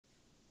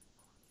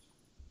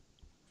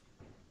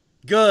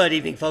Good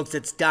evening, folks.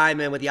 It's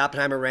Diamond with the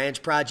Oppenheimer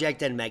Ranch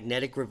Project and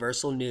Magnetic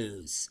Reversal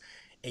News.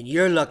 And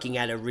you're looking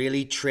at a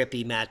really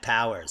trippy Matt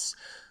Powers,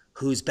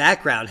 whose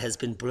background has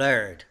been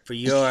blurred for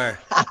your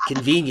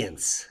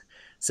convenience,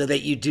 so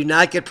that you do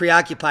not get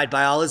preoccupied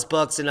by all his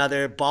books and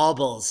other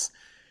baubles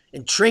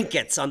and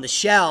trinkets on the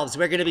shelves.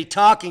 We're going to be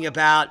talking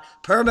about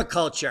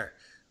permaculture.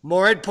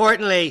 More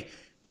importantly,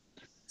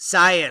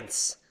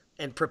 science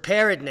and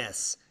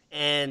preparedness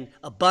and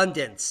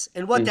abundance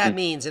and what that Mhm.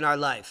 means in our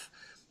life.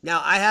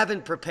 Now, I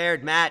haven't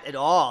prepared Matt at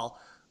all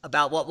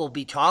about what we'll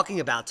be talking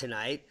about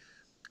tonight,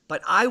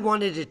 but I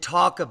wanted to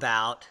talk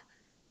about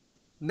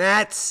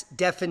Matt's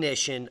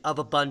definition of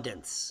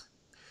abundance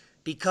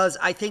because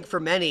I think for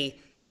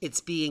many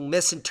it's being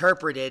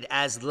misinterpreted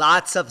as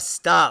lots of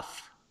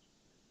stuff,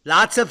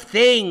 lots of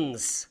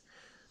things.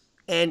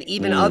 And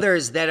even Mm.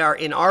 others that are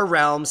in our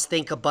realms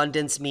think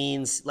abundance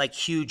means like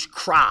huge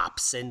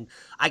crops. And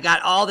I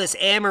got all this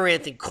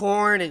amaranth and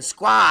corn and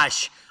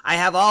squash. I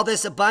have all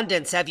this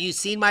abundance. Have you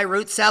seen my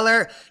root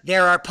cellar?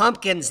 There are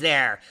pumpkins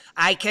there.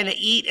 I can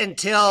eat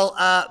until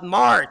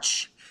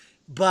March.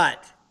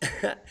 But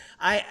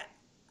I,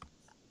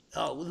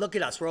 oh, look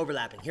at us. We're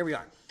overlapping. Here we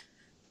are.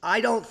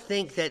 I don't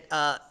think that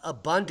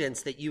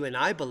abundance that you and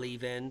I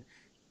believe in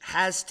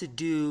has to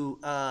do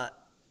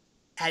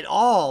at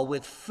all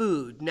with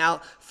food.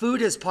 Now,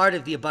 food is part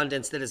of the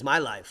abundance that is my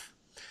life,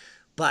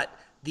 but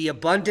the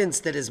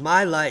abundance that is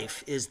my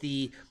life is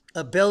the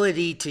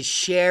ability to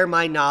share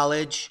my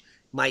knowledge,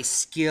 my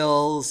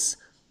skills,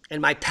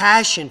 and my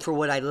passion for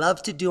what I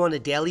love to do on a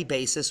daily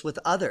basis with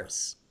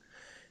others.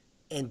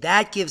 And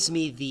that gives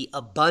me the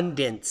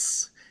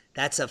abundance.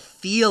 That's a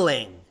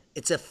feeling.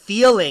 It's a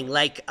feeling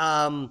like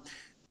I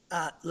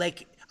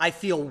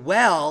feel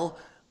well,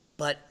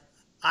 but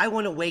I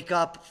want to wake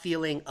up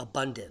feeling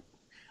abundant.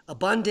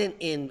 Abundant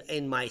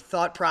in my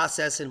thought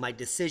process, in my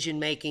decision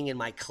making, in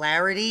my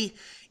clarity,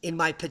 in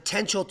my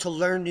potential to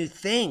learn new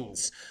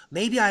things.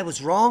 Maybe I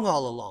was wrong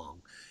all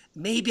along.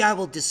 Maybe I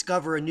will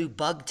discover a new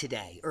bug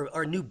today, or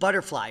a new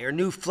butterfly, or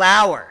new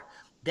flower.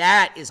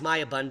 That is my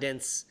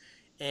abundance.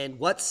 And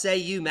what say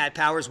you, Matt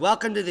Powers?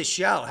 Welcome to the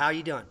show. How are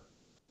you doing?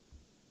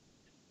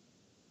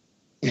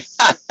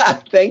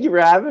 Thank you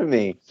for having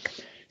me.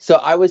 So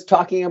I was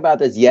talking about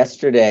this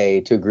yesterday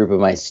to a group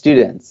of my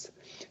students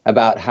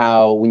about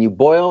how when you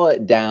boil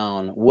it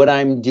down, what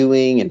I'm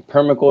doing in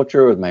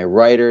permaculture with my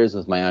writers,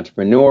 with my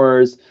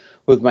entrepreneurs,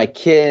 with my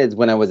kids,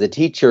 when I was a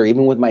teacher,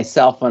 even with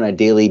myself on a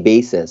daily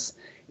basis,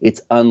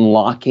 it's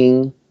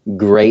unlocking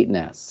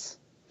greatness.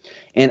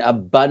 And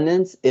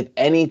abundance, if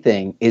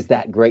anything, is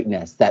that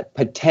greatness, that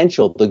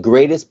potential, the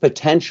greatest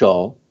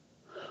potential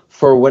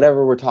for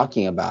whatever we're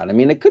talking about. I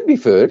mean, it could be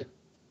food.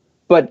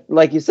 But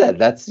like you said,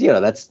 that's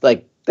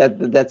like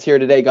that's here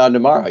today, gone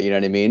tomorrow. You know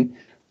what I mean?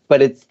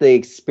 But it's the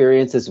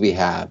experiences we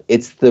have,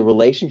 it's the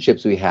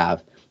relationships we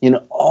have.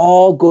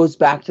 All goes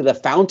back to the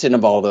fountain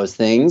of all those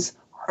things,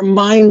 our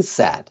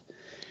mindset.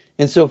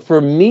 And so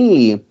for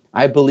me,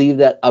 I believe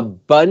that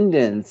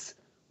abundance,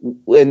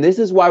 and this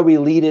is why we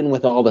lead in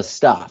with all the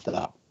stuff,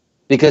 though,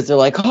 because they're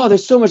like, oh,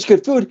 there's so much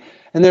good food,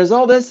 and there's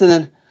all this, and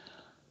then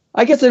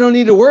I guess I don't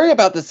need to worry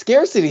about the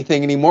scarcity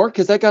thing anymore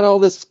because I got all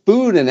this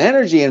food and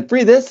energy and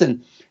free this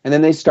and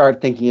then they start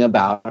thinking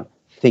about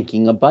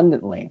thinking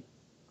abundantly.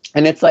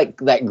 And it's like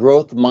that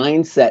growth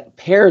mindset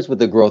pairs with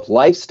the growth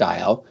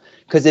lifestyle,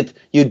 because if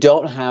you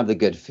don't have the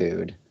good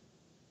food,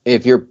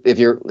 if your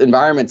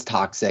environment's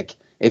toxic,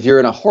 if you're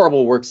in a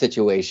horrible work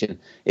situation,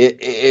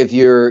 if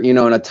you're in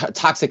a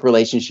toxic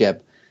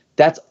relationship,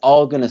 that's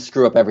all going to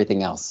screw up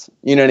everything else.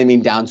 You know what I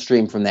mean?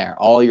 Downstream from there,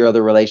 all your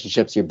other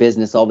relationships, your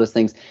business, all those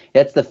things.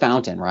 That's the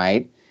fountain,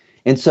 right?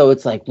 And so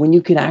it's like when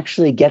you can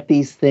actually get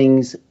these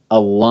things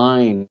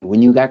aligned,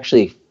 when you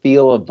actually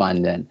feel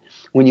abundant,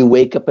 when you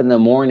wake up in the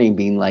morning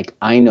being like,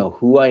 I know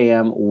who I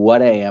am,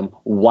 what I am,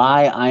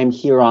 why I'm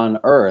here on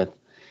earth.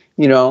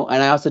 And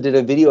I also did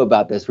a video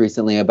about this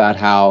recently about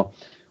how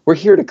we're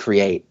here to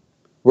create.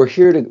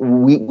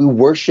 We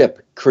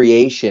worship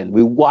creation.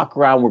 We walk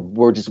around,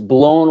 we're just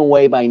blown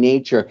away by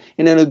nature,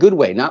 and in a good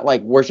way, not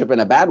like worship in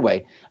a bad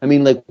way. I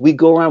mean, like we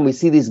go around, we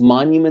see these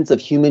monuments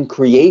of human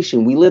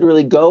creation. We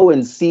literally go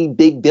and see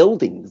big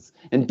buildings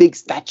and big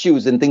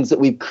statues and things that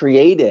we've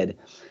created.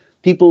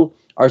 People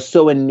are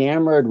so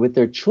enamored with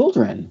their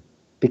children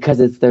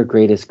because it's their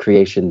greatest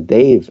creation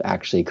they've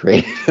actually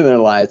created in their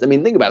lives. I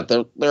mean, think about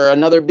it. They're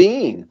another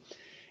being.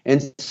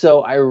 And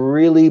so I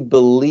really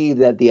believe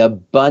that the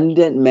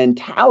abundant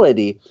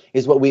mentality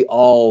is what we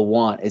all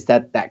want, is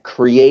that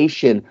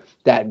creation,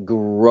 that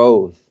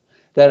growth,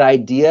 that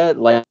idea,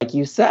 like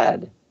you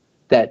said,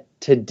 that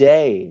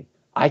today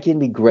I can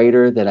be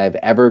greater than I've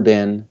ever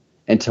been,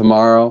 and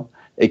tomorrow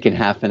it can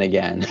happen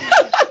again.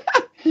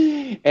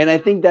 And I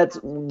think that's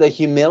the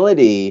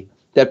humility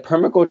that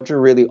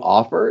permaculture really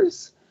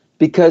offers,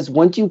 because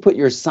once you put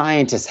your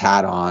scientist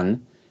hat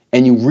on,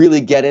 and you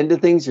really get into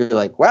things, you're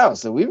like, wow,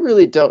 so we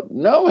really don't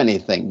know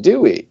anything, do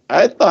we?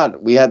 I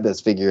thought we had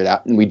this figured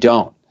out, and we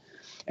don't.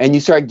 And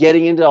you start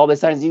getting into all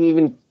this science, you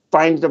even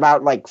find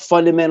about like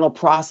fundamental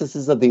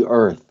processes of the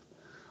earth.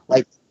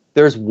 Like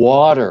There's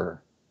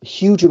water,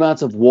 huge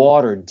amounts of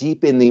water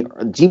deep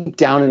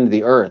down into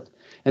the earth,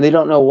 and they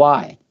don't know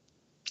why.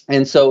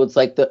 And so it's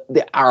like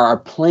our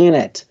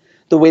planet,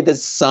 the way the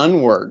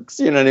sun works,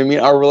 you know what I mean?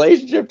 Our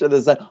relationship to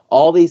the sun,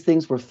 all these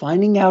things we're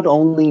finding out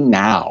only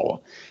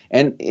now.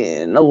 And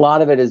a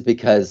lot of it is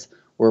because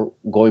we're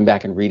going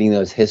back and reading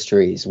those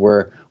histories.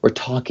 We're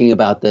talking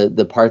about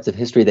the parts of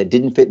history that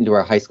didn't fit into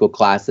our high school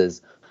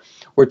classes.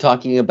 We're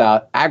talking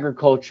about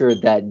agriculture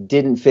that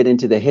didn't fit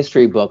into the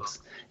history books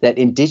that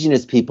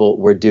indigenous people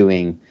were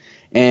doing,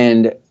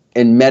 and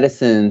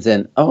medicines.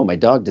 And oh, my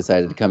dog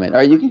decided to come in. All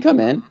right, you can come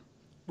in.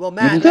 Well, You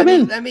can Matt, come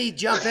in. let me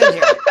jump in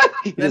here.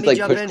 Let me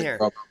jump in here,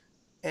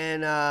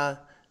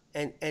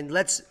 and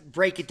let's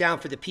break it down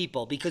for the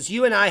people, because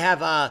you and I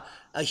have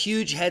a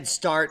huge head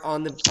start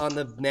on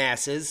the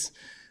masses.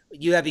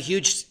 You have a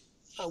huge,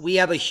 we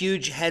have a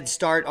huge head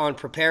start on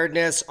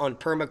preparedness, on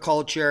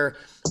permaculture,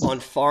 on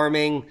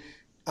farming,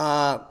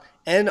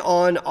 and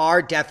on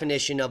our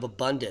definition of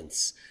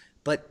abundance.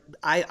 But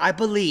I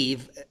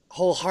believe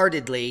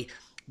wholeheartedly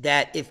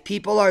that if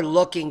people are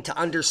looking to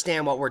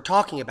understand what we're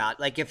talking about,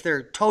 like if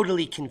they're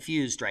totally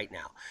confused right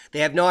now, they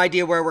have no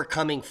idea where we're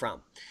coming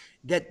from,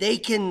 that they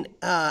can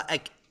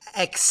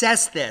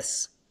access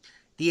this.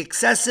 The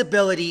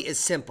accessibility is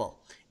simple.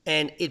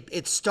 And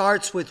it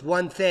starts with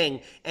one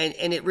thing, and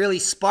it really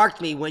sparked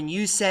me when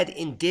you said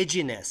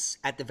indigenous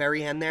at the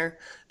very end there,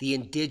 the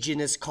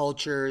indigenous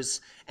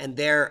cultures and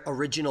their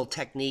original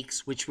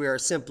techniques, which we are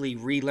simply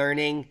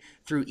relearning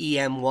through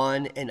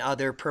EM1 and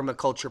other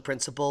permaculture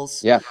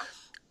principles. Yeah.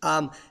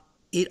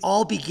 It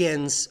all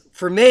begins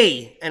for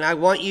me, and I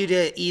want you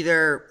to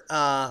either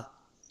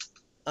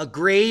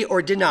agree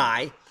or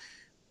deny,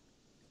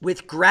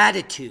 with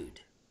gratitude.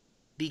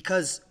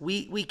 Because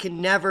we can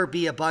never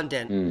be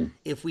abundant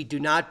if we do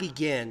not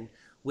begin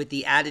with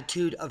the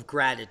attitude of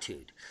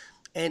gratitude.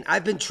 And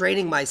I've been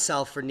training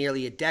myself for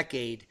nearly a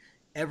decade,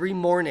 every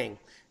morning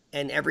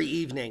and every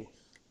evening,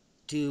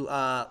 to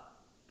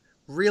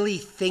really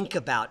think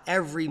about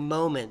every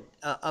moment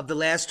of the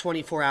last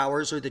 24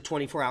 hours or the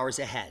 24 hours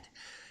ahead.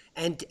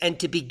 And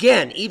to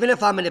begin, even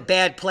if I'm in a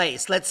bad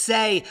place, let's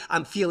say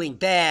I'm feeling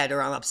bad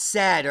or I'm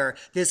upset or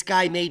this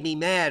guy made me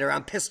mad or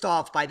I'm pissed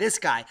off by this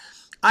guy,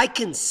 I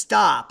can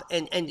stop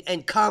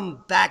and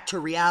come back to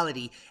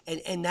reality.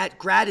 And that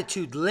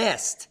gratitude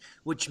list,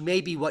 which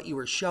may be what you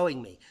were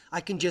showing me,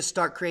 I can just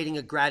start creating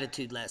a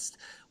gratitude list,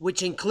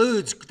 which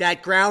includes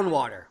that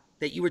groundwater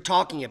that you were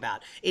talking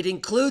about. It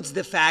includes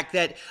the fact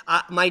that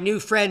my new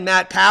friend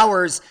Matt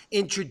Powers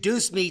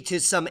introduced me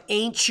to some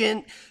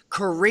ancient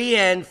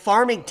Korean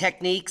farming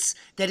techniques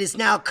that is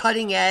now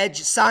cutting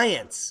edge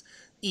science,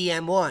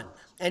 EM1.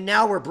 And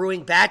now we're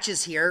brewing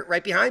batches here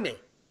right behind me.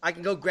 I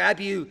can go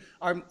grab you.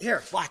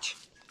 Here, watch.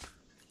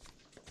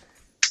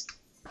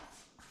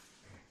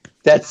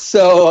 That's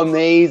so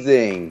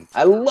amazing.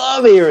 I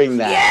love hearing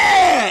that.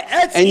 Yeah,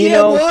 that's and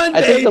EM1,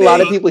 I think a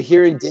lot of people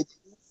hear indigenous.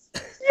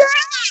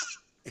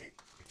 Yeah,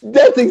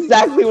 that's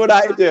exactly what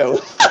I do.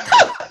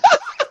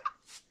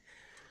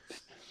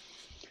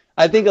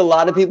 I think a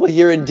lot of people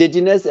hear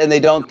indigenous and they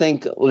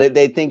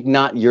think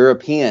not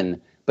European.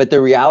 But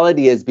the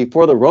reality is,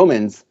 before the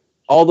Romans,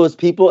 all those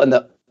people and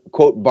the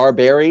quote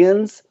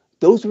barbarians,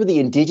 those were the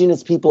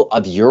indigenous people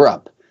of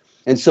Europe.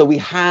 And so we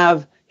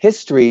have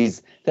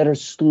histories that are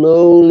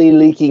slowly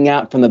leaking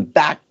out from the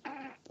back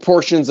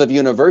portions of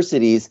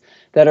universities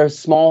that are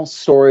small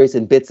stories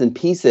and bits and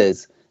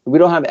pieces. We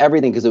don't have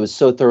everything because it was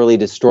so thoroughly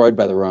destroyed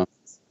by the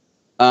Romans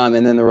and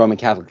then the Roman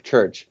Catholic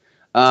Church.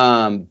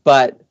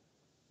 But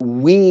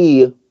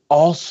we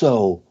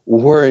also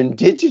were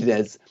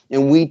indigenous,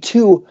 and we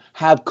too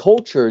have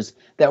cultures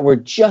that were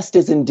just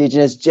as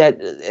indigenous,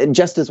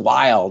 just as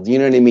wild. You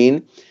know what I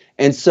mean?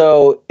 And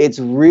so it's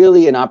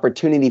really an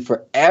opportunity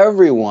for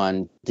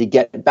everyone to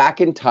get back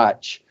in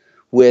touch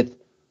with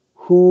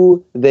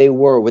who they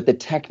were, with the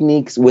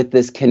techniques, with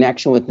this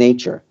connection with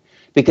nature.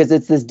 Because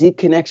it's this deep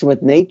connection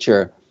with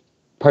nature,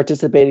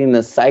 participating in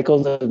the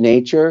cycles of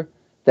nature,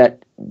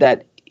 that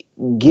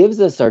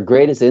gives us our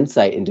greatest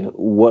insight into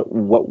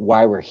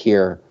why we're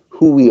here,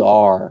 who we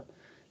are.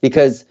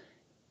 Because,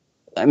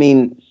 I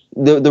mean,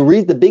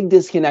 the big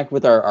disconnect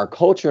with our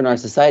culture and our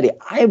society,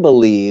 I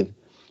believe,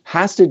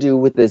 has to do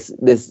with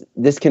this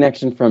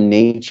disconnection from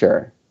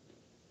nature.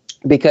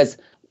 Because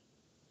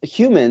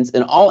humans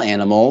and all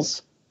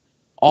animals,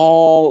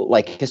 all,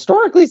 like,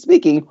 historically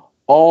speaking,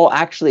 all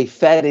actually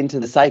fed into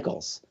the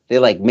cycles. They,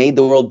 like, made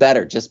the world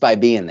better just by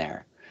being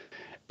there.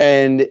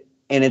 And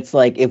it's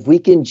like, if we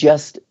can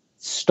just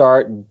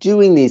start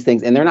doing these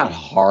things, and they're not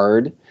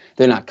hard,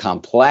 they're not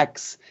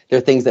complex,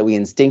 they're things that we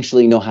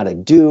instinctually know how to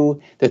do,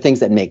 they're things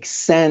that make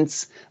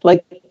sense,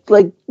 like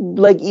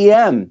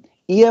EM.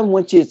 EM,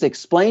 once it's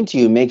explained to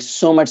you, makes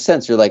so much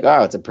sense. You're like,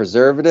 oh, it's a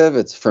preservative,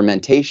 it's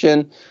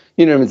fermentation.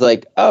 You know, it's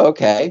like, oh,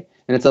 okay.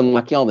 And it's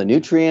unlocking all the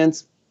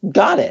nutrients.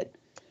 Got it.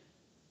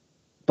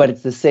 But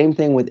it's the same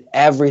thing with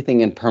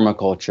everything in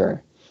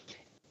permaculture.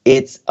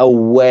 It's a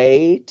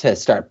way to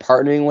start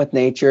partnering with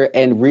nature,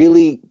 and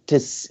really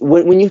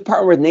when you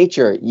partner with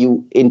nature,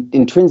 you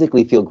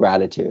intrinsically feel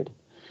gratitude.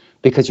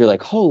 because you're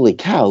like, holy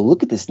cow,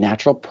 look at this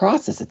natural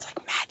process. It's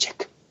like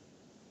magic.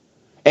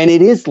 And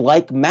it is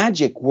like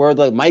magic where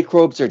the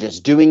microbes are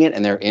just doing it,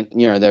 and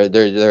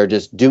they're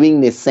just doing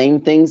the same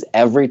things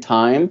every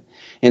time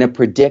in a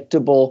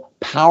predictable,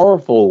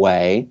 powerful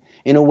way,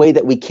 in a way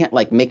that we can't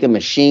like make a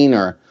machine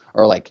or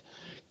like,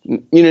 you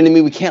know what I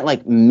mean? We can't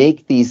like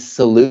make these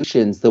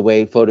solutions the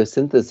way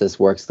photosynthesis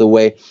works, the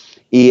way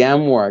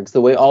EM works,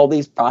 the way all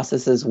these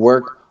processes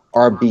work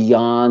are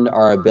beyond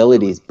our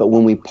abilities. But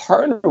when we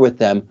partner with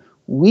them,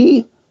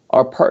 we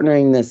are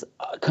partnering this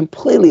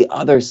completely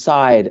other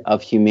side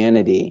of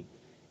humanity.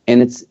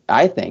 And it's,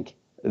 I think,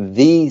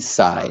 the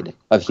side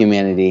of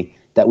humanity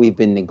that we've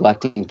been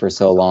neglecting for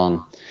so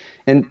long.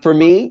 And for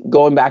me,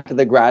 going back to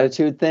the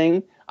gratitude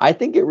thing, I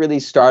think it really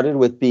started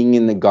with being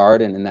in the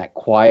garden in that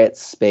quiet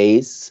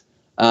space.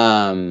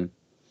 And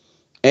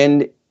I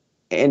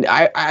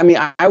mean,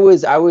 I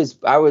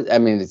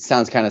mean, it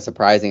sounds kind of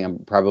surprising,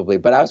 probably,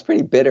 but I was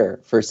pretty bitter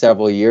for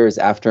several years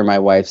after my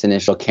wife's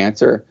initial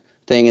cancer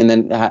thing, and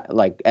then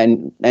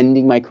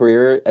ending my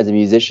career as a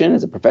musician,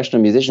 as a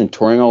professional musician,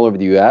 touring all over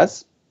the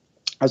U.S.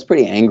 I was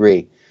pretty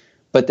angry,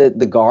 but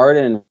the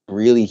garden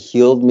really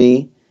healed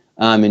me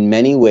in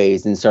many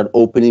ways and started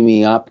opening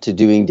me up to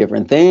doing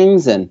different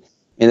things. And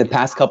in the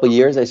past couple of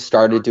years, I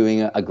started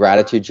doing a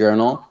gratitude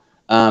journal.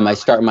 I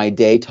start my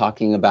day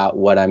talking about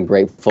what I'm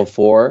grateful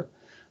for.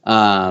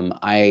 And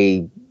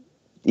I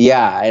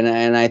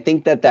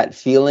think that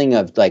feeling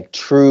of like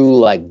true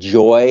like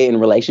joy in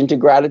relation to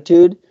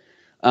gratitude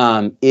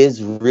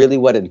is really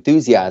what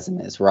enthusiasm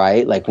is,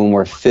 right? Like when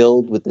we're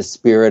filled with the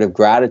spirit of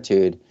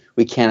gratitude,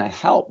 we cannot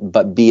help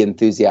but be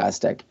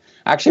enthusiastic.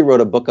 I actually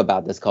wrote a book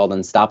about this called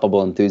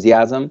Unstoppable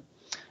Enthusiasm.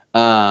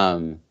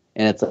 And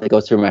it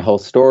goes through my whole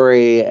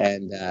story.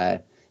 And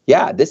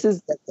this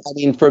is, I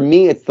mean, for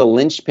me, it's the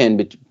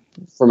linchpin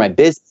for my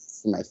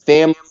business, for my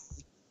family,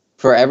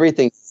 for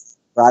everything.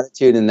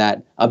 Gratitude and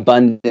that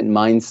abundant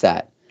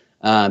mindset.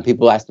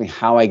 People ask me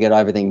how I get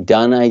everything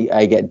done.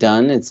 I get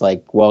done. It's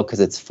like, well, because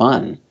it's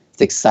fun.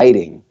 It's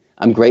exciting.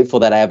 I'm grateful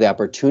that I have the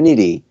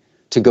opportunity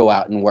to go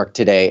out and work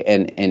today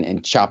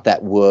and chop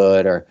that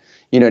wood, or,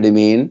 you know what I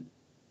mean?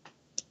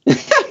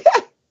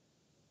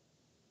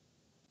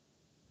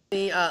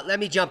 Let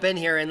me jump in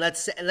here and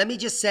let me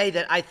just say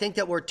that I think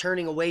that we're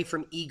turning away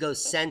from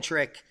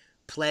egocentric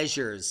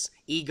pleasures,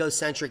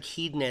 egocentric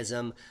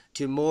hedonism,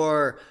 to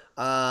more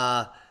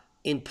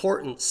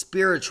important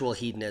spiritual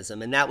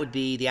hedonism, and that would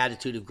be the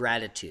attitude of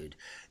gratitude.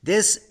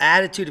 This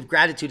attitude of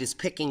gratitude is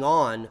picking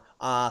on,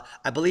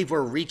 I believe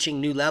we're reaching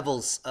new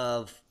levels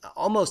of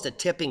almost a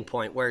tipping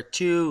point where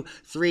 2,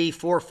 3,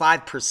 4,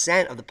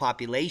 5% of the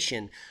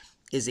population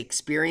is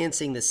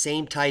experiencing the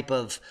same type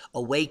of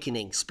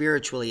awakening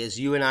spiritually as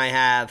you and I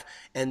have.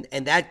 And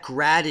that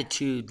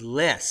gratitude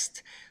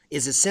list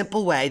is a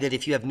simple way that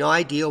if you have no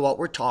idea what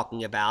we're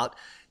talking about,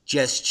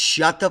 just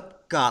shut the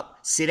fuck up,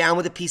 sit down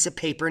with a piece of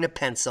paper and a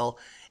pencil,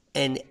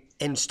 and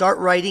start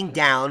writing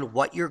down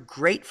what you're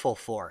grateful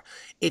for.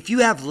 If you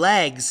have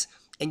legs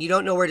and you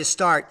don't know where to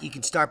start, you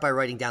can start by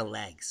writing down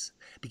legs,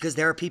 because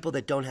there are people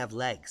that don't have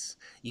legs.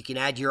 You can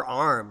add your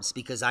arms,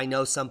 because I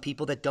know some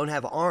people that don't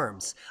have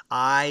arms,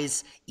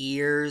 eyes,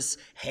 ears,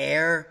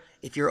 hair.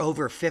 If you're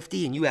over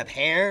 50 and you have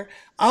hair,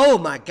 oh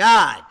my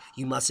God,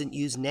 you mustn't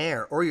use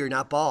Nair or you're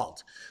not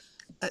bald.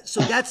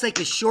 So that's like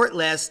a short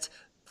list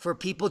for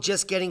people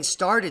just getting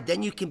started.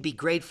 Then you can be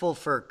grateful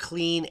for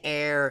clean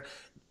air,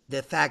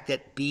 the fact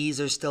that bees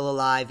are still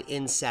alive,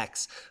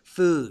 insects,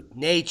 food,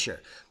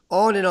 nature,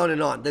 on and on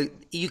and on.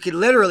 You can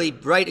literally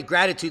write a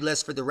gratitude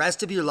list for the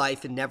rest of your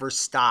life and never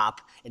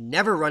stop and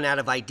never run out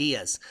of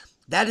ideas.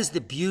 That is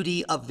the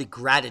beauty of the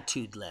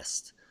gratitude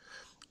list.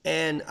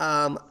 And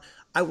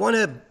I want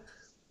to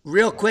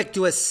real quick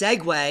do a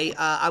segue.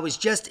 I was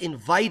just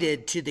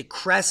invited to the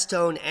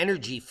Crestone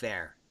Energy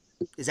Fair.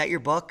 Is that your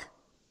book?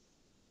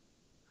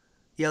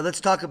 Yeah,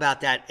 let's talk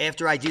about that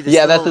after I do this.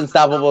 Yeah, that's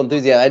Unstoppable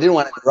Enthusiasm. I didn't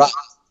want to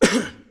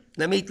interrupt.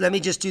 Let me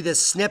just do this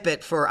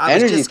snippet for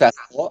Energy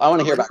Festival. I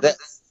want to hear about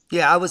this.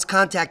 Yeah, I was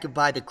contacted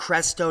by the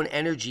Crestone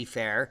Energy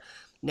Fair.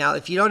 Now,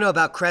 if you don't know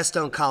about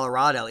Crestone,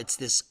 Colorado, it's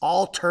this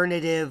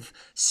alternative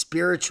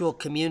spiritual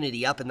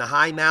community up in the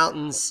high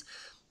mountains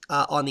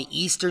on the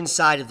eastern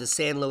side of the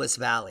San Luis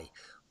Valley,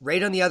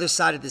 right on the other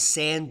side of the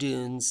Sand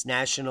Dunes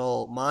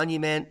National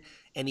Monument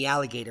and the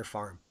alligator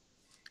farm.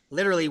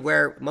 Literally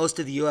where most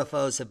of the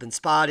UFOs have been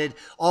spotted,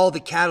 all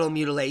the cattle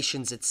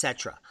mutilations,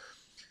 etc.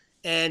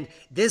 And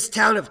this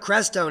town of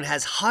Crestone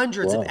has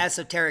hundreds of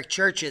esoteric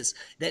churches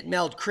that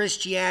meld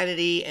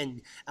Christianity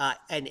and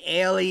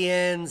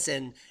aliens,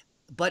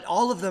 but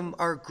all of them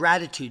are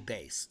gratitude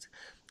based.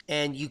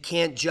 And you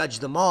can't judge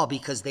them all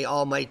because they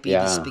all might be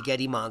the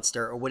spaghetti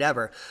monster or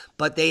whatever.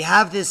 But they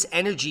have this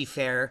energy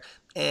fair,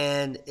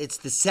 and it's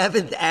the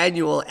 7th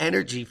annual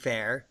energy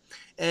fair.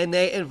 And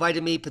they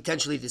invited me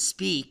potentially to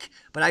speak,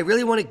 but I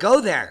really want to go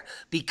there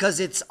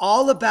because it's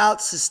all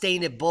about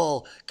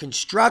sustainable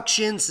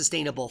construction,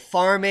 sustainable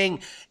farming,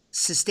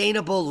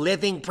 sustainable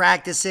living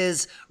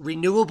practices,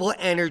 renewable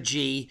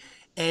energy.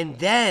 And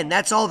then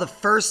that's all the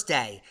first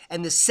day.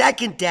 And the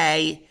second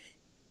day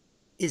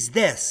is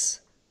this.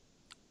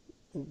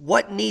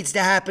 What needs to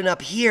happen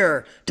up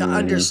here to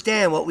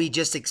understand what we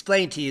just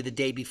explained to you the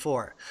day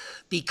before?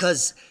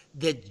 Because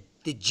the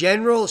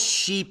general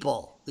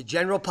sheeple, the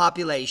general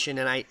population,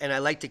 and I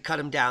like to cut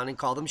them down and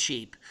call them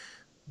sheep,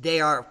 they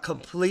are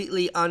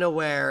completely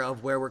unaware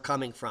of where we're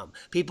coming from.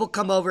 People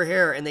come over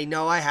here and they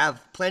know I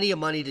have plenty of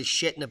money to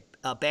shit in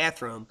a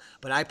bathroom,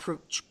 but I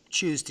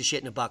choose to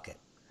shit in a bucket.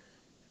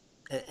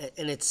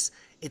 And it's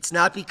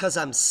not because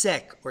I'm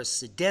sick or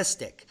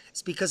sadistic.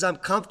 It's because I'm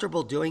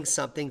comfortable doing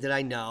something that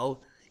I know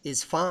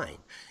is fine.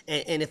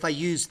 And if I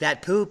use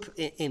that poop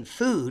in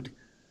food,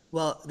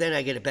 well, then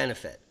I get a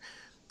benefit.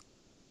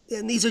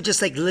 And these are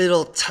just like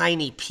little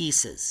tiny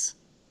pieces.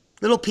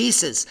 Little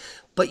pieces.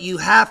 But you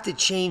have to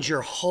change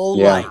your whole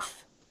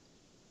life,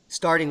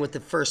 starting with the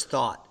first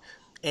thought.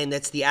 And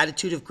that's the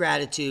attitude of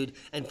gratitude.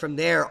 And from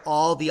there,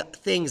 all the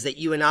things that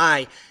you and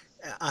I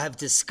have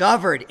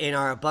discovered in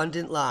our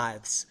abundant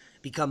lives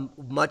become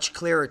much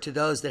clearer to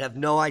those that have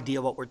no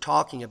idea what we're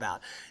talking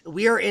about.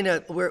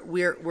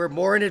 We're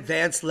more an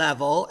advanced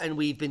level, and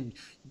we've been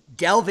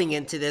delving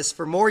into this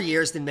for more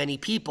years than many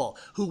people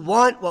who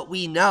want what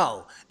we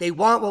know. They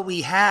want what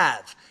we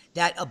have,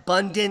 that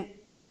abundant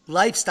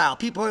lifestyle.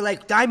 People are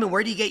like, Diamond,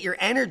 where do you get your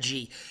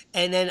energy?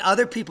 And then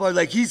other people are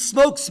like, he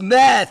smokes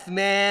meth,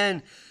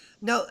 man.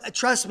 No,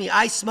 trust me,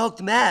 I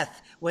smoked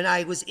meth when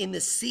I was in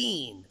the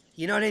scene.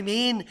 You know what I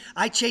mean?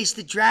 I chased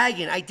the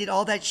dragon. I did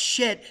all that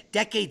shit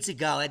decades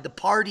ago at the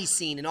party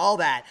scene and all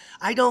that.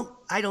 I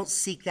don't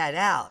seek that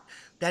out.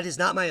 That is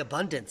not my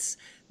abundance.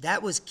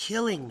 That was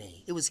killing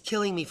me. It was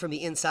killing me from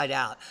the inside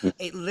out.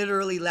 It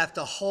literally left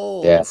a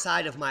hole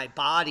inside of my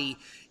body,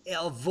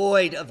 a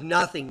void of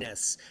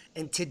nothingness.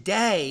 And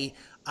today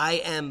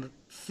I am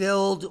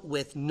filled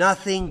with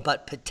nothing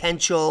but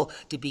potential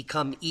to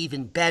become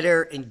even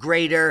better and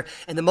greater.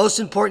 And the most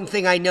important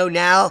thing I know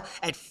now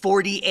at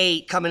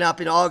 48 coming up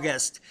in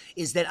August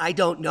is that I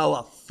don't know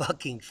a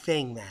fucking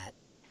thing, Matt.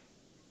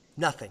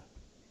 Nothing.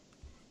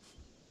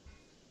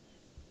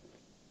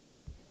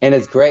 And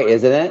it's great,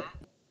 isn't it?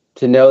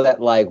 To know that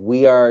like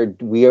we are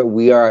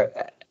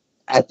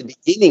at the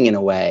beginning in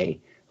a way.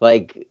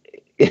 Like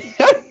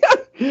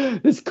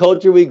this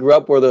culture we grew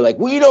up where they're like,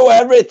 we know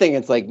everything.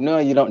 It's like, no,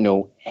 you don't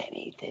know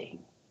anything.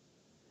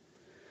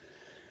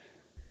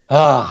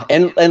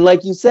 And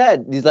like you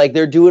said, it's like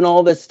they're doing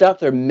all this stuff.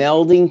 They're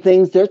melding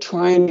things. They're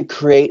trying to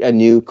create a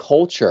new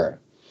culture.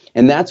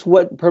 And that's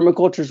what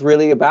permaculture is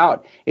really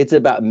about. It's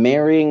about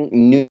marrying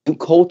new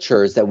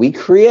cultures that we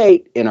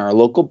create in our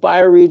local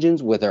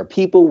bioregions with our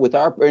people, with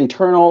our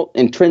internal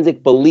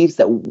intrinsic beliefs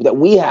that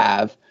we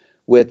have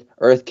with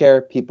earth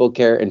care, people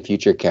care, and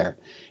future care.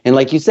 And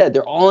like you said,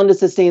 they're all into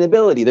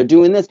sustainability. They're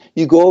doing this.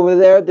 You go over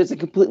there, there's a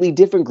completely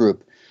different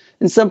group.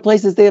 In some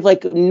places, they have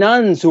like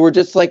nuns who are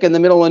just like in the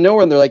middle of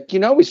nowhere. And they're like,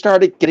 we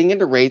started getting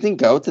into raising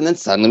goats. And then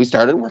suddenly we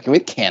started working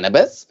with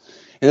cannabis.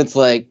 And it's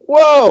like,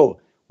 whoa,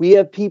 we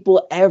have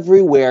people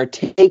everywhere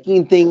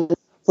taking things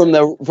from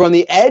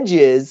the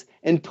edges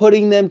and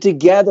putting them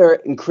together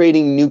and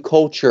creating new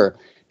culture,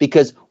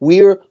 because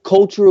we're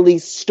culturally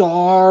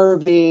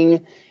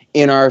starving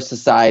in our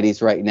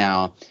societies right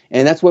now.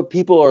 And that's what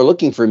people are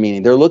looking for,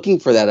 meaning. They're looking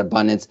for that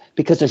abundance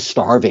because they're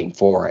starving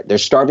for it. They're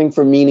starving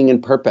for meaning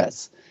and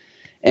purpose.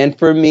 And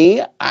for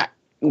me,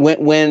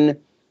 when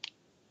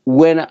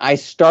I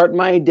start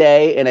my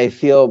day and I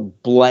feel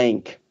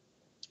blank,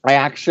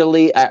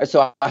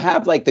 so I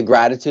have like the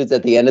gratitudes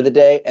at the end of the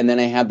day, and then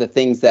I have the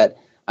things that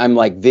I'm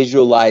like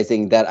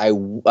visualizing that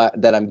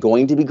I'm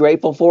going to be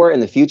grateful for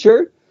in the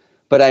future,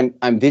 but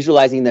I'm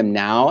visualizing them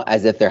now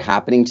as if they're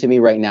happening to me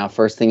right now,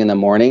 first thing in the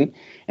morning,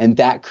 and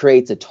that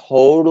creates a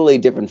totally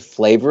different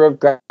flavor of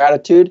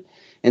gratitude.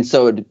 And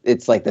so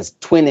it's like this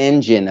twin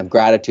engine of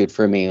gratitude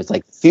for me. It's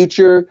like the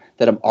future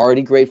that I'm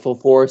already grateful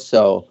for.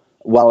 So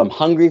while I'm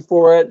hungry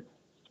for it,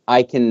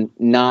 I can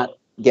not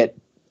get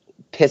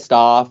pissed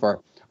off or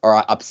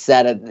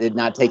upset at it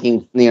not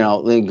taking,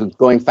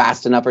 going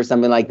fast enough or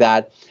something like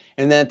that.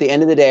 And then at the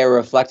end of the day, I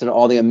reflect on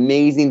all the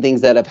amazing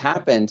things that have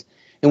happened.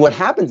 And what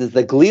happens is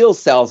the glial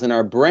cells in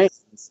our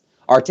brains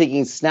are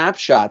taking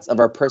snapshots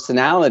of our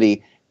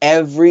personality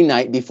every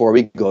night before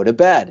we go to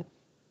bed.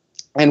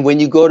 And when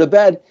you go to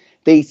bed,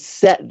 they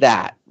set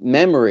that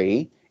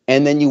memory,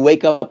 and then you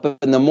wake up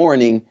in the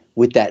morning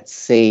with that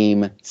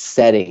same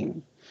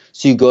setting.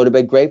 So you go to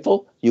bed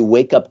grateful, you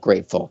wake up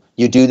grateful.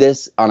 You do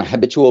this on a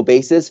habitual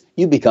basis,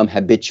 you become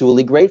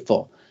habitually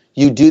grateful.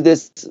 You do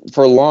this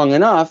for long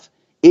enough,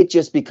 it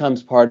just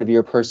becomes part of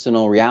your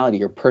personal reality,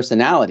 your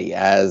personality,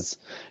 as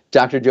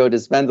Dr. Joe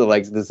Dispenza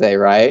likes to say,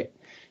 right?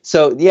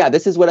 So yeah,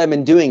 this is what I've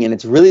been doing, and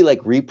it's really like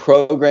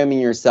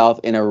reprogramming yourself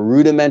in a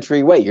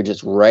rudimentary way. You're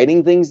just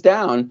writing things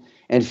down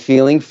and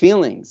feeling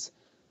feelings.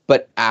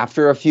 But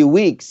after a few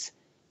weeks,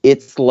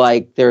 it's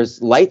like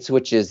there's light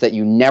switches that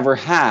you never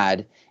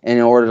had, and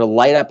in order to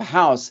light up a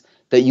house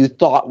that you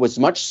thought was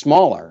much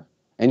smaller.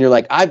 And you're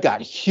like, I've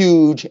got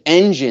huge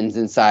engines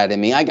inside of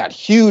me. I got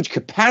huge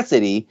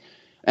capacity,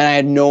 and I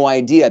had no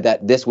idea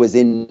that this was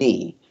in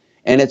me.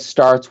 And it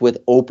starts with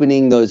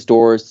opening those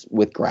doors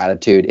with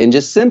gratitude and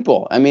just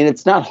simple. I mean,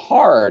 it's not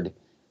hard.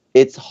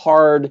 It's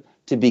hard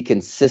to be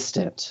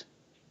consistent.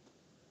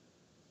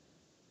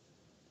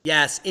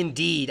 Yes,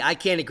 indeed. I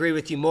can't agree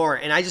with you more.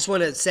 And I just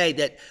want to say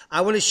that I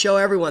want to show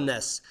everyone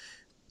this.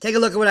 Take a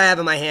look at what I have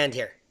in my hand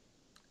here.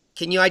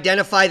 Can you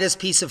identify this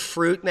piece of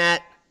fruit,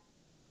 Matt?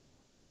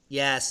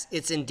 Yes,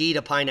 it's indeed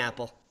a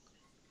pineapple.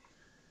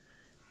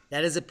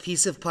 That is a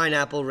piece of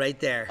pineapple right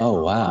there.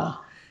 Oh, wow.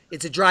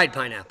 It's a dried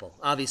pineapple,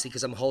 obviously,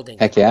 because I'm holding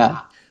Heck it.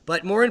 yeah.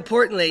 But more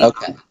importantly,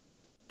 Okay.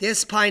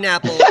 this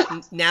pineapple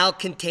now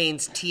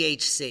contains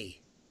THC.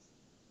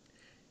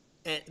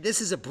 And this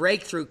is a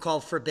breakthrough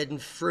called forbidden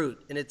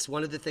fruit, and it's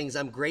one of the things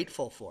I'm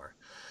grateful for.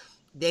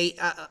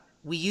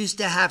 We used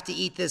to have to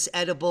eat this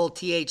edible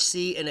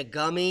THC in a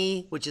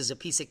gummy, which is a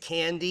piece of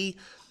candy,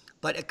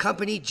 but a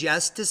company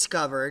just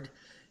discovered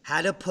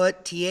how to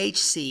put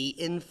THC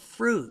in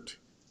fruit.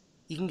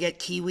 You can get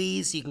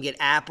kiwis, you can get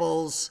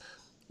apples,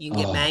 you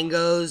can get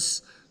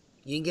mangoes,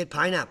 you can get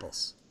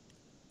pineapples,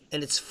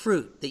 and it's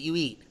fruit that you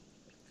eat.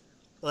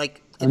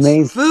 Like, it's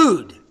Amazing.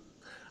 food.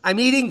 I'm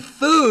eating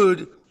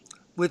food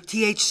with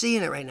THC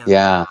in it right now.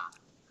 Yeah.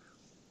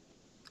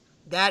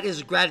 That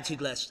is a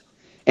gratitude list.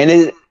 And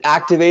is it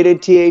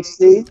activated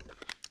THC?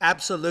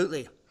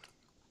 Absolutely.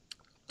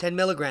 10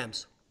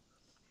 milligrams.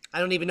 I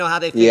don't even know how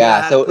they figure Yeah.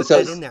 out how to put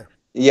that in there.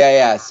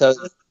 Yeah. So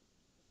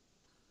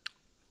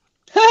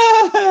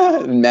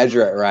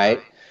measure it, right?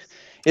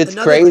 It's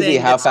crazy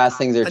how fast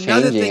things are changing.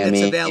 Another thing I that's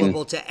mean,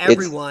 available to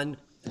everyone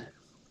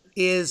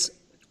is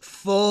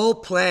full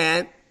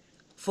plant,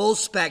 full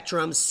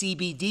spectrum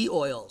CBD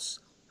oils.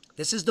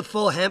 This is the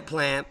full hemp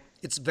plant.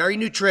 It's very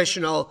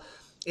nutritional.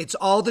 It's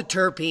all the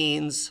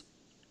terpenes,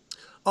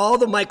 all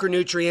the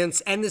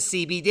micronutrients, and the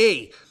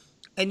CBD.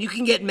 And you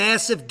can get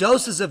massive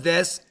doses of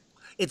this.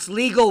 It's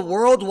legal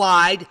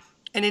worldwide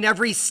and in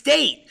every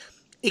state.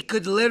 It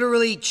could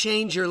literally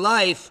change your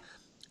life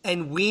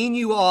and wean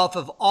you off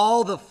of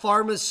all the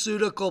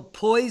pharmaceutical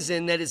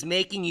poison that is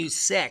making you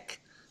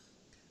sick.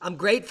 I'm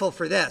grateful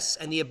for this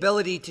and the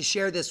ability to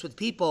share this with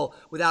people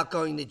without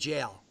going to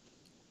jail.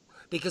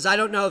 Because I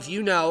don't know if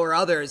you know or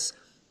others,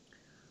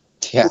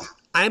 yeah.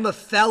 I'm a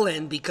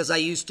felon because I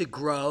used to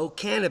grow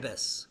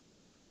cannabis.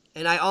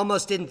 And I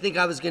almost didn't think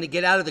I was going to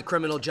get out of the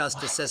criminal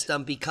justice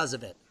system because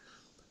of it.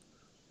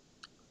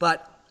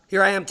 But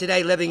here I am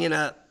today living in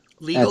a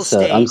legal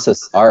state. I'm so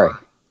sorry.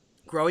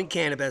 Growing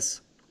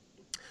cannabis,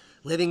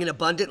 living an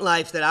abundant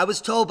life that I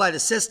was told by the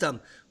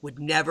system would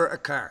never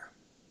occur.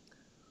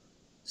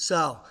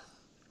 So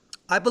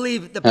I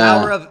believe the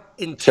power of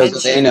intention. Shows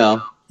what they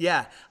know.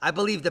 Yeah, I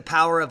believe the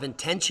power of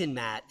intention,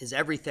 Matt, is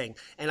everything.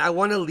 And I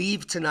want to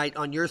leave tonight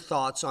on your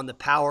thoughts on the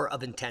power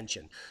of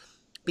intention.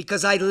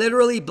 Because I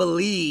literally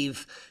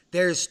believe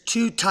there's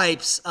two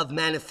types of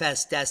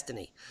manifest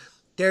destiny.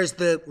 There's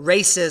the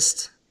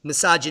racist,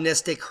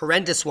 misogynistic,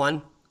 horrendous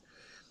one.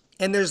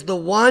 And there's the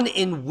one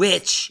in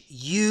which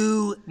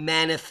you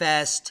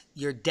manifest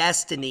your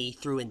destiny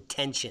through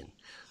intention.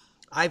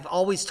 I've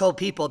always told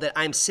people that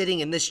I'm sitting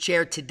in this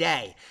chair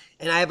today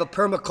and I have a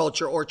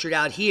permaculture orchard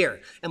out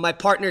here. And my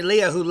partner,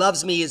 Leah, who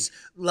loves me,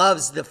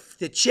 loves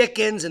the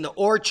chickens and the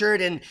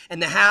orchard and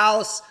the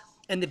house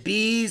and the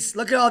bees.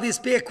 Look at all this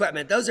bee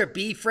equipment. Those are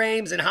bee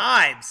frames and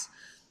hives.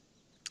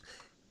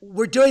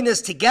 We're doing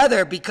this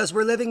together because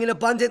we're living an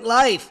abundant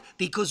life,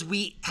 because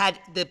we had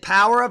the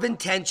power of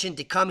intention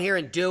to come here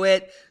and do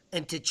it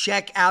and to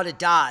check out a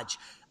Dodge,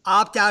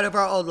 opt out of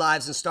our old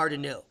lives and start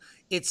anew.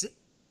 It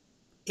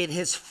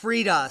has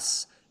freed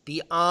us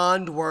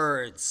beyond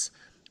words.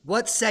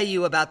 What say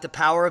you about the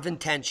power of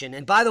intention?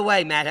 And by the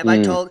way, Matt,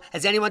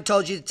 has anyone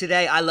told you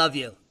today, I love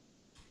you?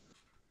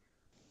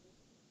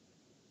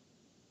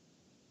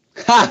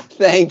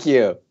 Thank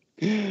you.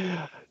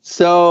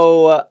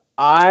 So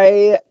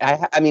I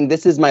mean,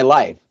 this is my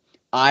life.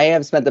 I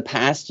have spent the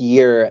past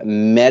year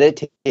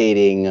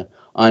meditating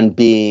on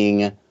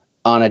being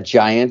on a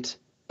giant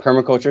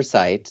permaculture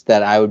site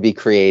that I would be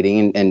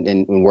creating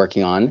and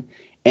working on.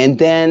 And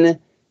then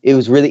it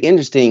was really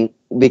interesting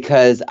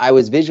because I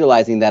was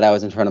visualizing that I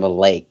was in front of a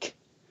lake.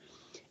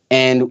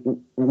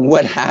 And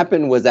what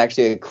happened was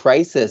actually a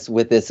crisis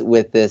with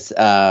this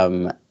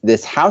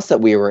house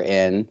that we were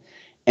in.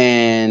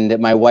 And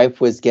my wife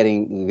was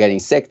getting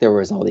sick. There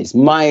was all these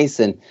mice,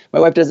 and my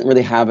wife doesn't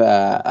really have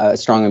a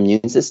strong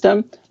immune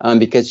system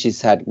because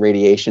she's had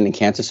radiation and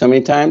cancer so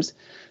many times.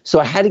 So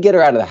I had to get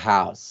her out of the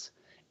house.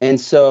 And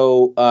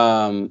so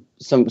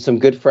some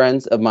good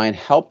friends of mine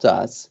helped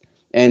us,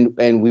 and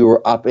we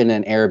were up in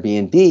an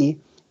Airbnb,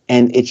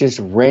 and it just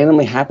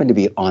randomly happened to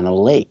be on a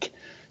lake.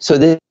 So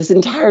this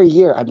entire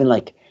year I've been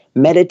like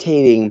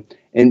meditating.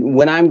 And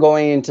when I'm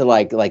going into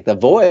like the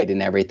void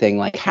and everything,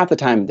 like half the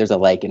time there's a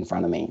lake in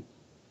front of me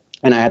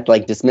and I have to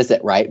like dismiss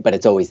it, right? But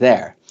it's always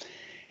there.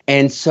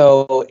 And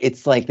so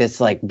it's like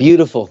this like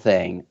beautiful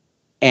thing.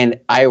 And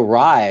I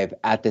arrive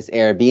at this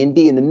Airbnb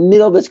in the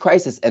middle of this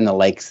crisis and the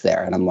lake's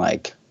there. And I'm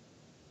like,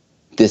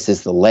 this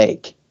is the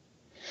lake.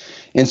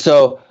 And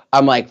so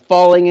I'm like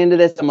falling into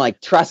this. I'm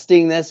like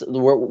trusting this.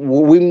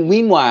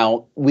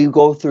 Meanwhile, we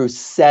go through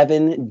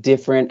 7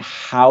 different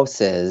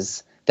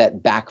houses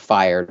that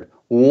backfired.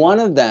 One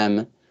of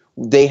them,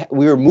 we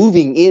were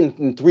moving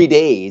in 3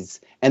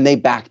 days, and they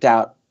backed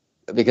out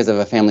because of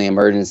a family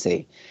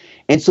emergency.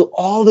 And so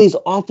all these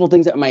awful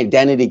things, that my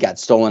identity got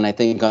stolen, I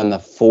think, on the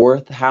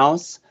 4th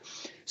house.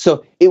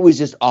 So it was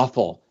just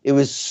awful. It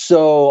was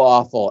so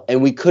awful.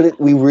 And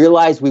we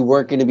realized we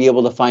weren't going to be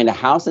able to find a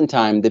house in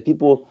time. The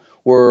people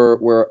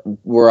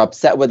were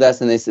upset with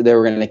us, and they said they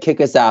were going to kick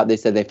us out. They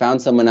said they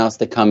found someone else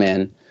to come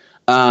in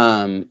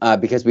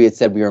because we had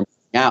said we were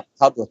moving out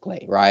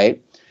publicly, right?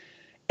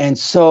 And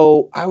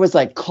so I was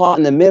like caught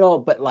in the middle,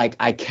 but like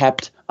I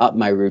kept up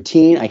my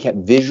routine. I kept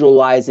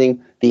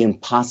visualizing the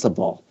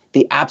impossible,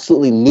 the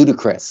absolutely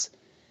ludicrous.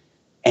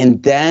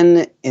 And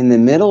then in the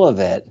middle of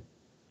it,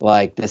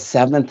 like the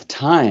 7th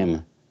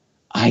time,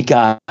 I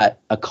got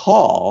a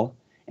call,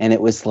 and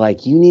it was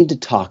like, you need to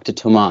talk to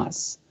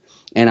Tomas.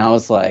 And I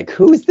was like,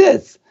 who is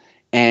this?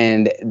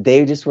 And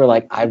they just were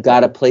like, I've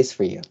got a place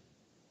for you.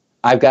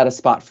 I've got a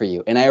spot for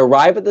you. And I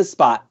arrive at the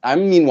spot.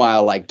 I'm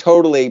meanwhile like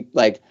totally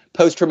like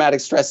post-traumatic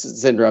stress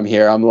syndrome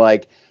here. I'm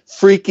like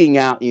freaking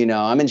out,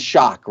 I'm in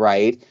shock,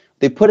 right?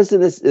 They put us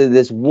in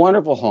this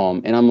wonderful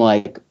home, and I'm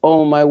like,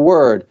 oh my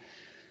word.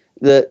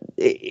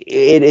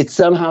 It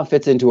somehow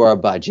fits into our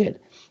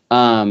budget.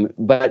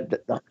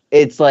 But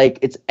it's like,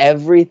 it's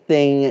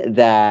everything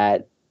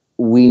that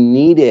we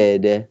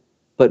needed,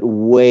 but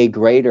way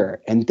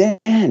greater. And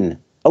then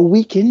a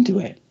week into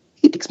it,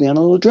 he takes me on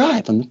a little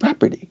drive on the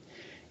property.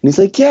 And he's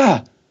like,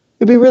 yeah,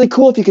 it'd be really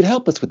cool if you could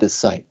help us with this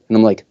site. And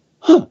I'm like,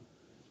 huh.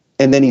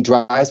 And then he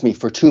drives me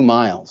for 2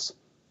 miles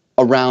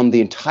around the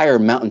entire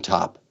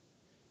mountaintop.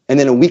 And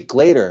then a week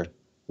later,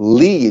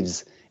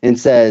 leaves and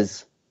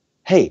says,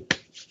 hey,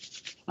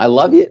 I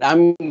love you.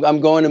 I'm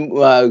going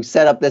to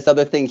set up this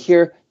other thing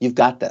here. You've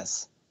got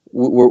this.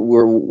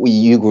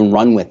 You can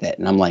run with it.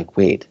 And I'm like,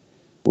 wait.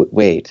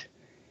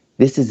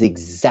 This is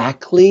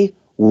exactly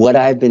what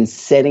I've been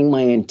setting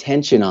my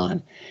intention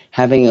on.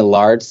 Having a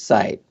large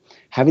site,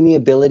 having the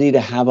ability to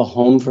have a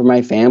home for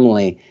my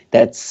family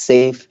that's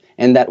safe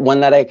and that one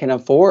that I can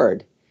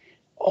afford.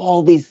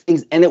 All these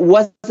things. And it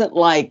wasn't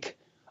like,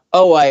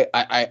 oh,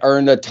 I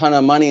earned a ton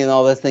of money and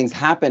all those things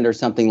happened or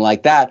something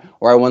like that,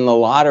 or I won the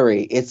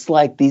lottery. It's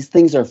like these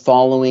things are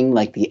following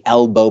like the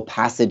elbow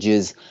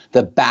passages,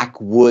 the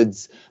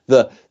backwoods,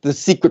 the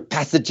secret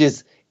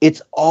passages.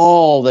 It's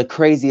all the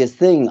craziest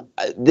thing.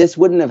 This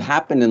wouldn't have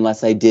happened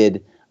unless I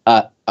did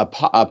a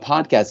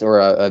podcast or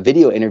a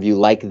video interview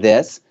like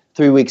this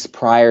 3 weeks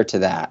prior to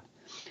that.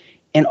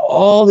 And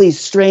all these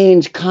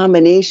strange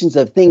combinations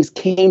of things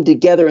came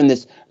together in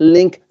this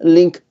link.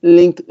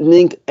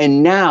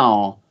 And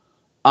now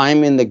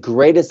I'm in the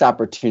greatest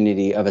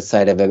opportunity of a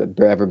site I've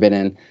ever been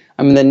in.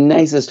 I'm in the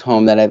nicest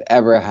home that I've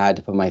ever had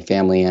to put my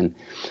family in.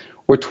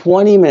 We're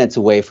 20 minutes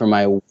away from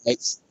my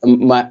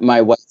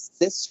wife's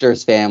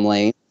sister's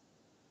family,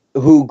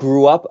 who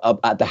grew up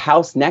at the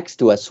house next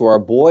to us. So our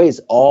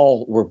boys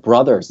all were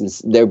brothers, and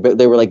they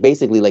were like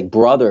basically like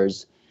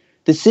brothers.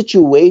 The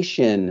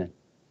situation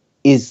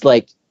is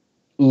like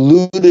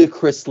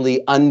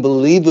ludicrously,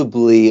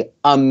 unbelievably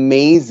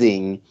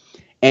amazing.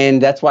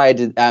 And that's why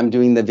I'm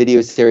doing the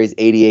video series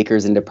 80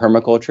 Acres into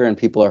Permaculture, and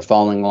people are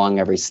following along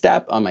every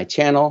step on my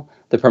channel,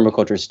 The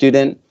Permaculture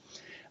Student.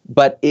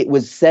 But it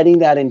was setting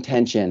that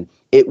intention.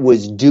 It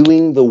was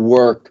doing the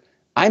work.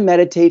 I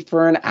meditate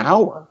for an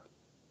hour.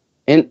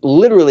 And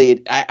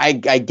literally, I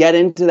get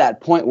into that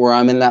point where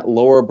I'm in that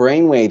lower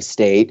brainwave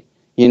state,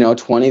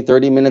 20,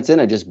 30 minutes in,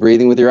 of just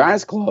breathing with your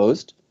eyes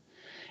closed.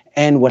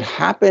 And what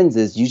happens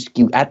is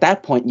you at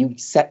that point, you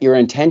set your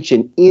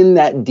intention in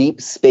that deep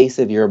space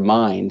of your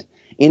mind,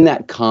 in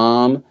that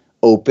calm,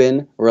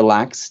 open,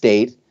 relaxed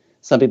state.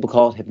 Some people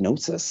call it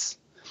hypnosis.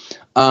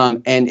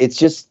 And it's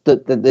just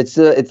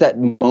it's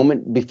that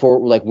moment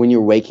before, like when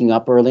you're waking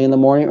up early in the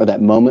morning, or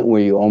that moment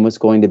where you're almost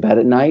going to bed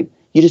at night.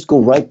 You just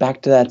go right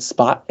back to that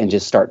spot and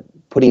just start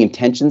putting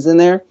intentions in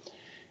there.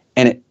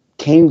 And it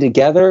came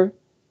together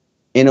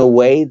in a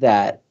way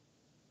that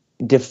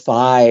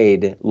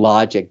defied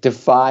logic,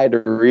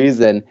 defied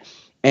reason,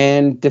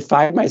 and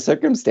defied my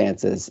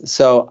circumstances.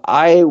 So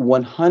I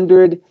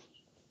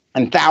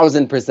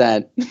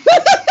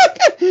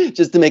 1,000%,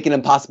 just to make an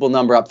impossible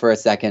number up for a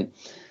second,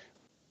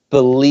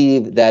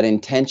 believe that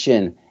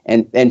intention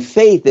and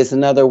faith is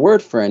another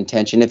word for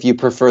intention, if you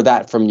prefer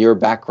that from your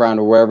background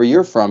or wherever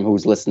you're from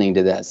who's listening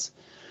to this.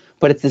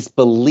 But it's this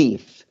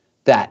belief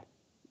that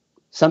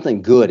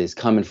something good is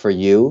coming for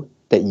you,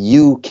 that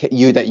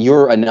that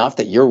you're enough,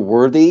 that you're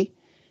worthy.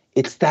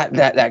 It's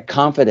that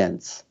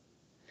confidence.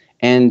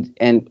 And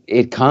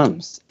it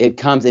comes.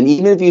 And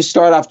even if you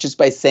start off just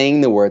by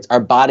saying the words, our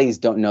bodies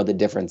don't know the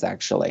difference,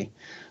 actually.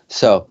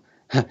 So,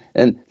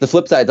 and the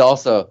flip side is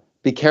also,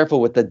 be careful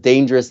with the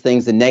dangerous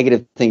things, the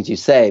negative things you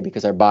say,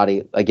 because our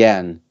body,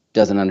 again,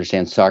 doesn't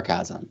understand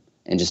sarcasm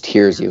and just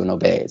hears you and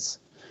obeys.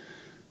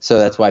 So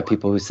that's why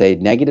people who say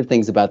negative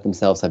things about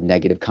themselves have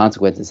negative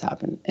consequences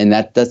happen. And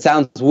that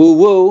sounds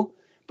woo-woo,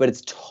 but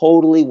it's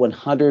totally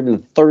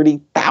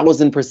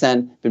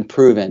 130,000% been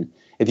proven.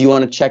 If you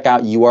want to check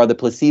out You Are the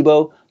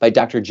Placebo by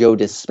Dr. Joe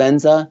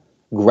Dispenza,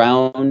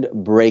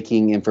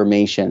 groundbreaking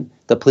information.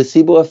 The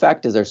placebo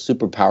effect is our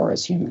superpower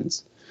as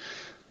humans,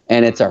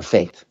 and it's our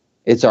faith.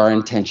 It's our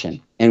intention.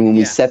 And when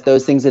we set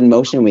those things in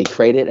motion, we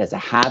create it as a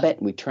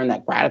habit, we turn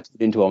that gratitude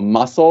into a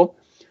muscle,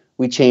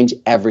 we change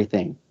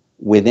everything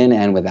within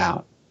and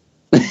without.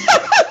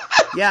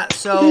 Yeah.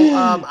 So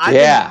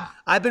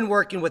I've been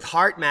working with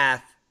heart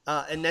math,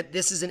 and that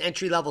this is an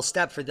entry-level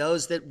step for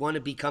those that want to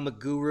become a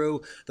guru,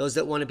 those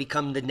that want to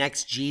become the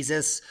next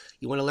Jesus.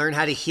 You want to learn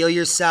how to heal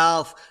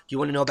yourself. You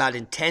want to know about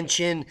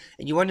intention,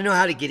 and you want to know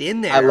how to get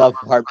in there. I love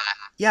heart math.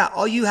 Yeah,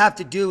 all you have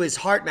to do is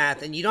heart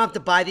math, and you don't have to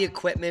buy the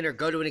equipment or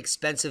go to an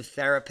expensive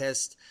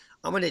therapist.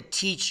 I'm going to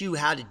teach you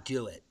how to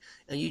do it.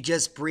 And you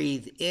just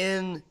breathe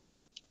in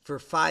for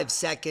 5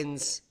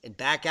 seconds and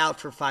back out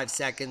for 5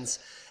 seconds,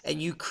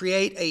 and you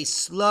create a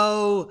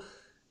slow,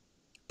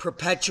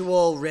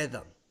 perpetual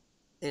rhythm.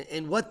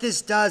 And what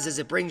this does is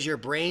it brings your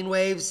brain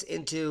waves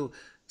into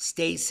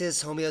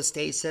stasis,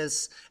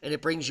 homeostasis, and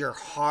it brings your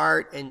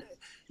heart and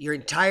your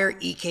entire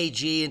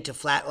EKG into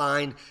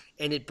flatline,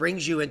 and it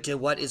brings you into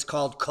what is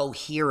called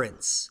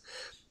coherence.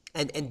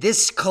 And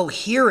this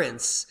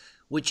coherence,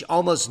 which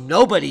almost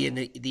nobody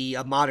in the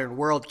modern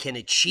world can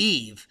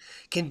achieve,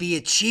 can be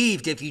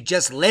achieved if you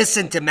just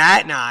listen to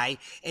Matt and I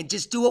and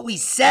just do what we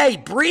say.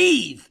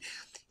 Breathe.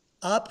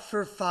 Up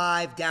for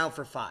 5, down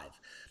for 5.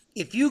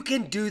 If you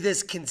can do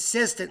this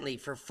consistently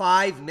for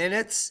 5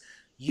 minutes,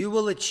 you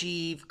will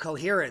achieve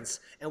coherence.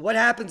 And what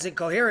happens in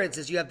coherence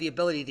is you have the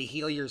ability to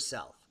heal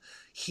yourself,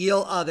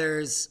 heal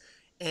others,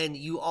 and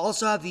you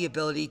also have the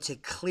ability to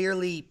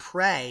clearly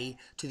pray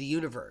to the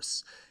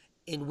universe,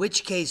 in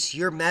which case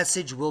your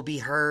message will be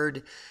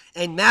heard.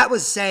 And Matt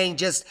was saying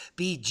just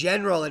be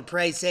general and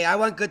pray. Say, I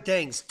want good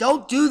things.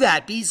 Don't do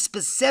that. Be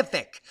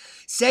specific.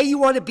 Say you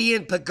want to be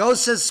in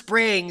Pagosa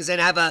Springs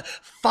and have a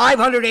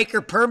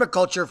 500-acre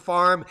permaculture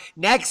farm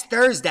next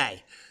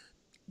Thursday,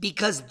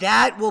 because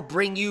that will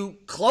bring you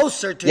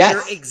closer to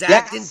your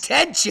exact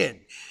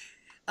intention.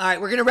 All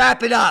right, we're going to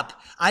wrap it up.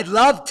 I'd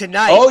love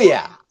tonight. Oh,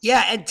 yeah.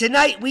 Yeah, and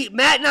tonight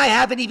Matt and I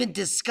haven't even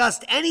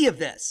discussed any of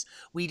this.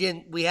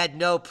 We had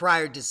no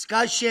prior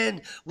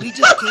discussion. We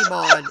just came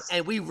on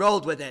and we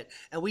rolled with it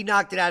and we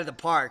knocked it out of the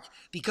park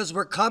because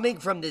we're coming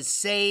from the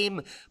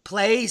same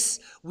place.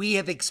 We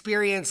have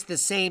experienced the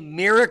same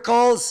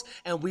miracles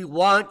and we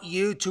want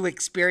you to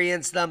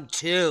experience them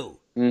too.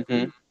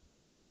 Mm-hmm.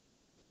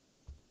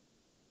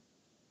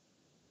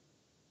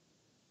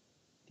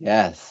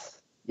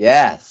 Yes.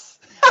 Yes.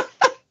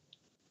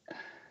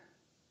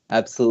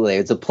 Absolutely.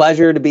 It's a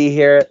pleasure to be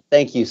here.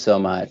 Thank you so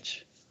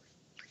much.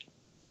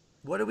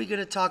 What are we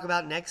going to talk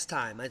about next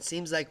time? It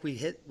seems like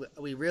we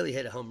really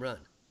hit a home run.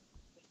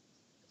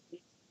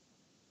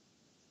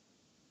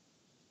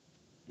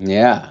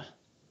 Yeah.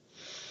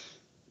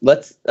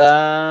 Let's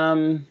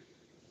I'll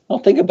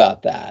think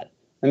about that.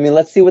 I mean,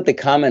 let's see what the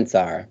comments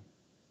are.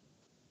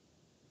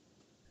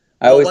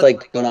 I always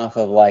like going off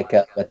of like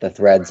what the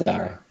threads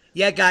are.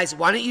 Yeah, guys,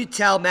 why don't you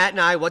tell Matt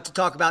and I what to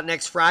talk about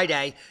next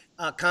Friday?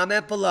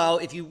 Comment below.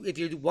 If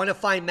you want to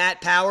find Matt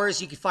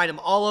Powers, you can find him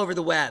all over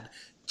the web.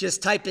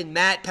 Just type in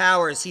Matt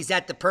Powers. He's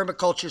at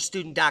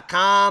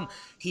thepermaculturestudent.com.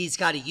 He's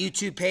got a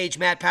YouTube page,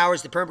 Matt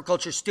Powers, the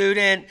Permaculture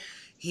Student.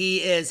 He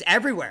is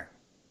everywhere,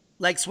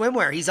 like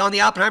swimwear. He's on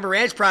the Oppenheimer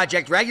Ranch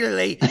Project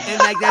regularly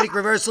and Magnetic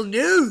Reversal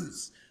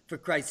News, for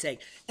Christ's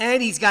sake.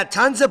 And he's got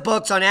tons of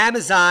books on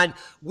Amazon,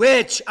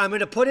 which I'm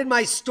going to put in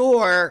my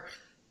store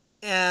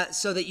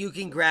so that you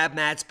can grab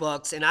Matt's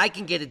books and I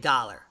can get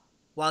 $1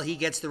 while he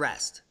gets the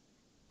rest.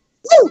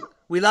 Woo!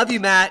 We love you,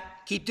 Matt.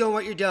 Keep doing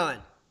what you're doing.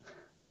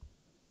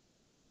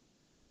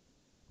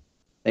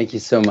 Thank you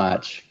so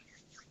much.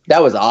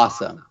 That was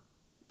awesome.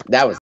 That was